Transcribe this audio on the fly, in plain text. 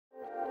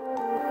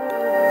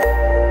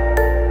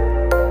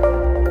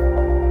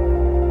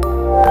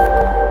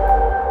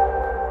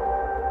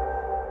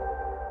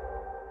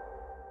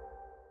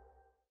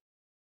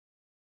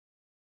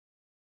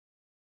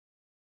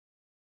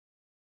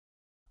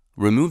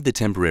Remove the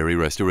temporary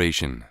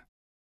restoration.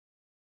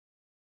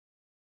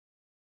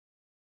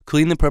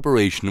 Clean the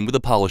preparation with a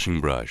polishing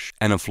brush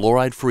and a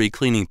fluoride-free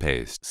cleaning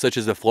paste, such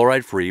as a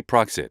fluoride-free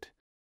Proxit.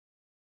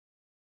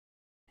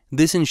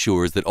 This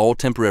ensures that all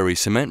temporary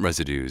cement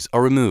residues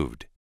are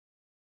removed.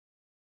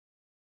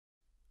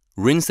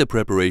 Rinse the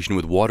preparation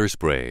with water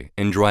spray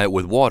and dry it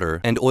with water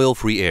and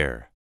oil-free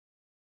air.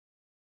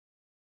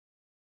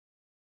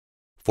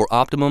 For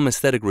optimum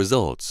aesthetic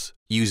results,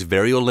 use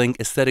Variolink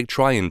Esthetic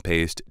Try-On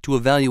paste to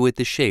evaluate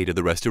the shade of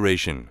the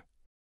restoration.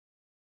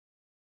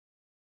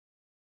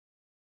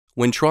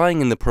 When trying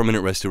in the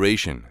permanent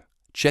restoration,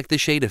 check the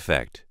shade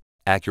effect,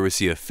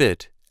 accuracy of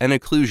fit, and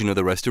occlusion of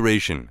the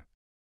restoration.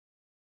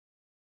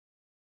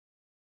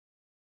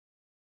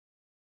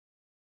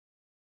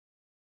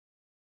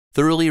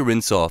 Thoroughly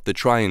rinse off the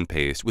try-on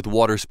paste with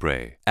water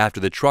spray after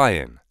the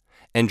try-on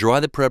and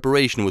dry the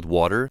preparation with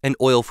water and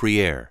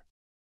oil-free air.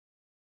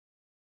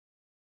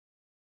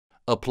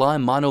 Apply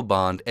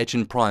Monobond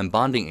Etch&Prime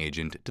bonding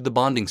agent to the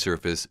bonding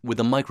surface with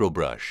a micro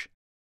brush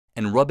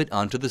and rub it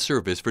onto the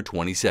surface for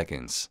 20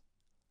 seconds.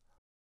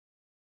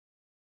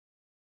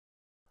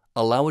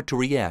 Allow it to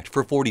react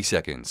for 40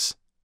 seconds.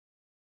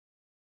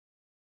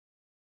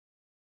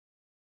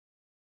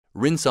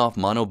 Rinse off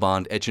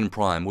Monobond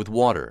Etch&Prime with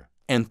water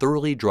and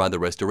thoroughly dry the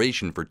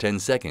restoration for 10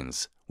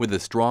 seconds with a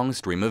strong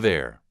stream of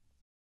air.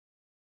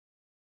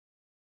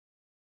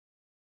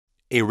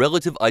 A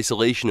relative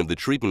isolation of the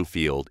treatment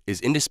field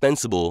is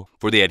indispensable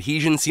for the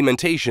adhesion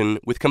cementation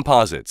with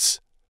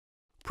composites.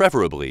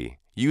 Preferably,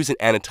 use an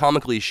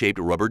anatomically shaped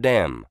rubber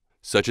dam,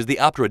 such as the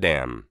Optra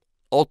dam.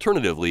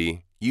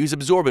 Alternatively, use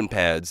absorbent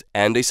pads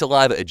and a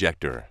saliva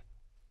ejector.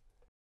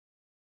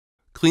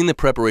 Clean the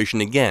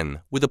preparation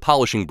again with a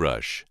polishing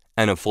brush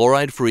and a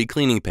fluoride-free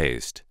cleaning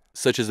paste,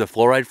 such as a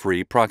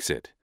fluoride-free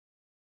Proxit.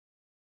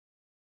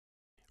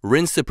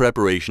 Rinse the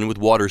preparation with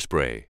water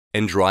spray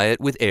and dry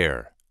it with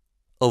air.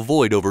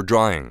 Avoid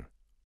over-drying.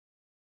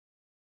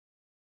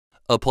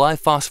 Apply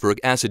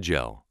phosphoric acid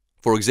gel,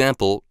 for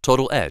example,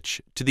 Total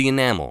Etch, to the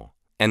enamel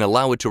and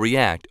allow it to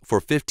react for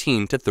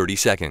 15 to 30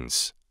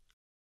 seconds.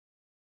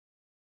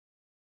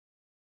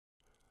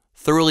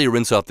 Thoroughly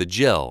rinse off the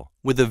gel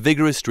with a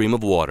vigorous stream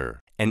of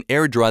water and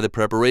air dry the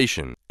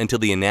preparation until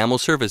the enamel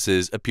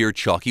surfaces appear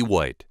chalky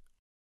white.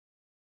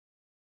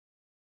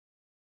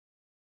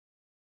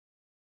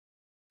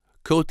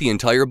 Coat the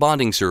entire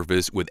bonding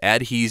surface with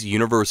Adhesive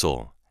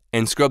Universal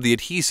and scrub the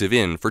adhesive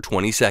in for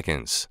 20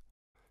 seconds.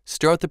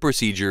 Start the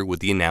procedure with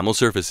the enamel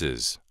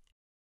surfaces.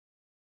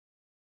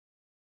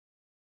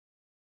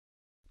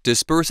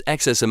 Disperse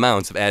excess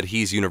amounts of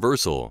Adhesive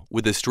Universal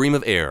with a stream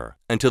of air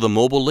until the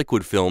mobile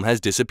liquid film has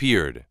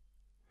disappeared.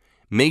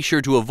 Make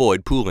sure to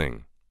avoid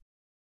pooling.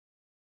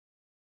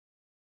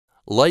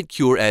 Light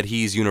cure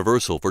Adhesive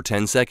Universal for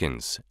 10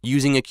 seconds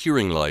using a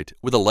curing light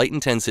with a light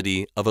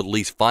intensity of at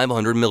least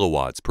 500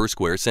 milliwatts per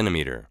square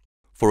centimeter.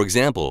 For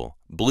example,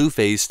 blue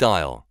phase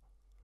style.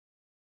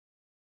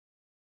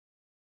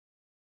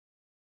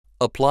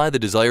 Apply the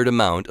desired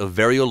amount of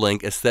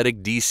Variolink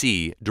Esthetic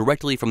DC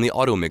directly from the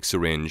automix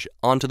syringe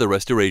onto the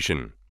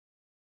restoration.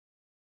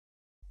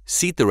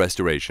 Seat the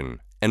restoration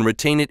and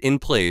retain it in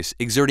place,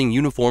 exerting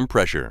uniform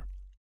pressure.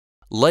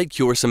 Light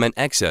cure cement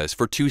excess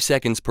for 2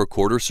 seconds per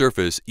quarter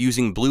surface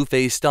using blue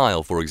phase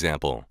style, for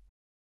example.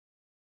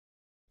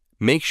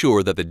 Make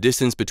sure that the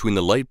distance between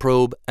the light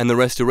probe and the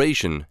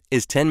restoration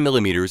is 10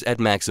 millimeters at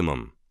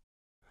maximum.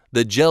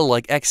 The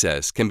gel-like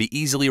excess can be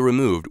easily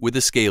removed with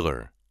a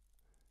scaler.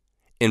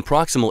 In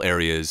proximal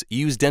areas,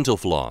 use dental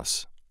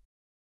floss.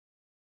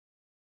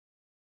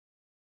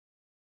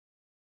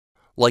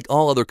 Like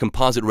all other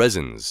composite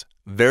resins,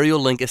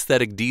 Variolink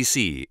Esthetic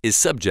DC is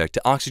subject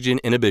to oxygen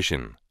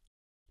inhibition.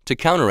 To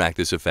counteract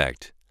this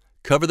effect,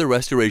 cover the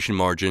restoration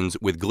margins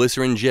with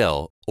glycerin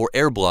gel or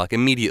air block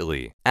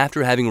immediately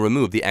after having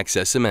removed the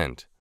excess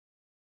cement.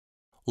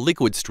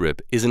 Liquid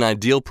strip is an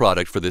ideal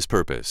product for this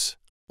purpose.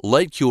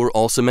 Light cure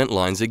all cement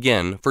lines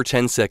again for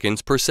 10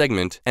 seconds per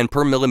segment and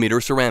per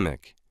millimeter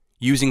ceramic,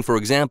 using, for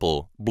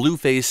example, blue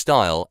phase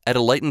style at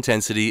a light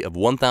intensity of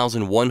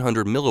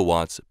 1,100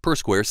 milliwatts per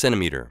square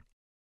centimeter.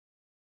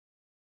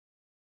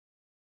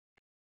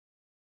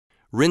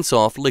 Rinse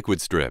off liquid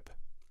strip.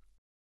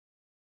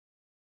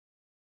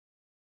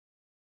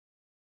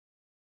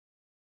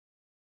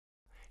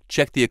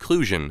 Check the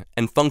occlusion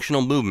and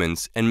functional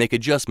movements and make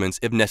adjustments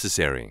if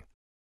necessary.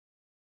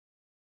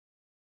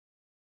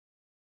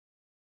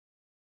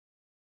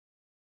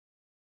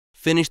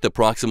 Finish the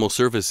proximal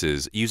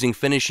surfaces using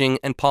finishing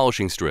and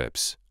polishing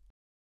strips.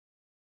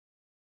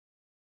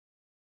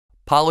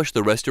 Polish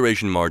the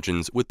restoration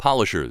margins with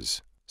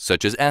polishers,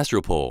 such as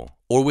Astropol,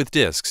 or with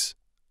discs.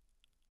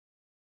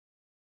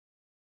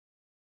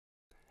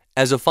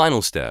 As a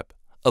final step,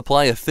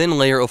 apply a thin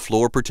layer of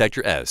Fluor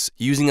Protector S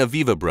using a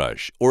Viva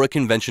brush or a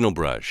conventional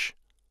brush.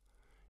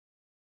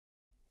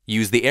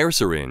 Use the air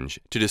syringe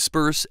to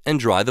disperse and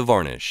dry the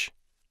varnish.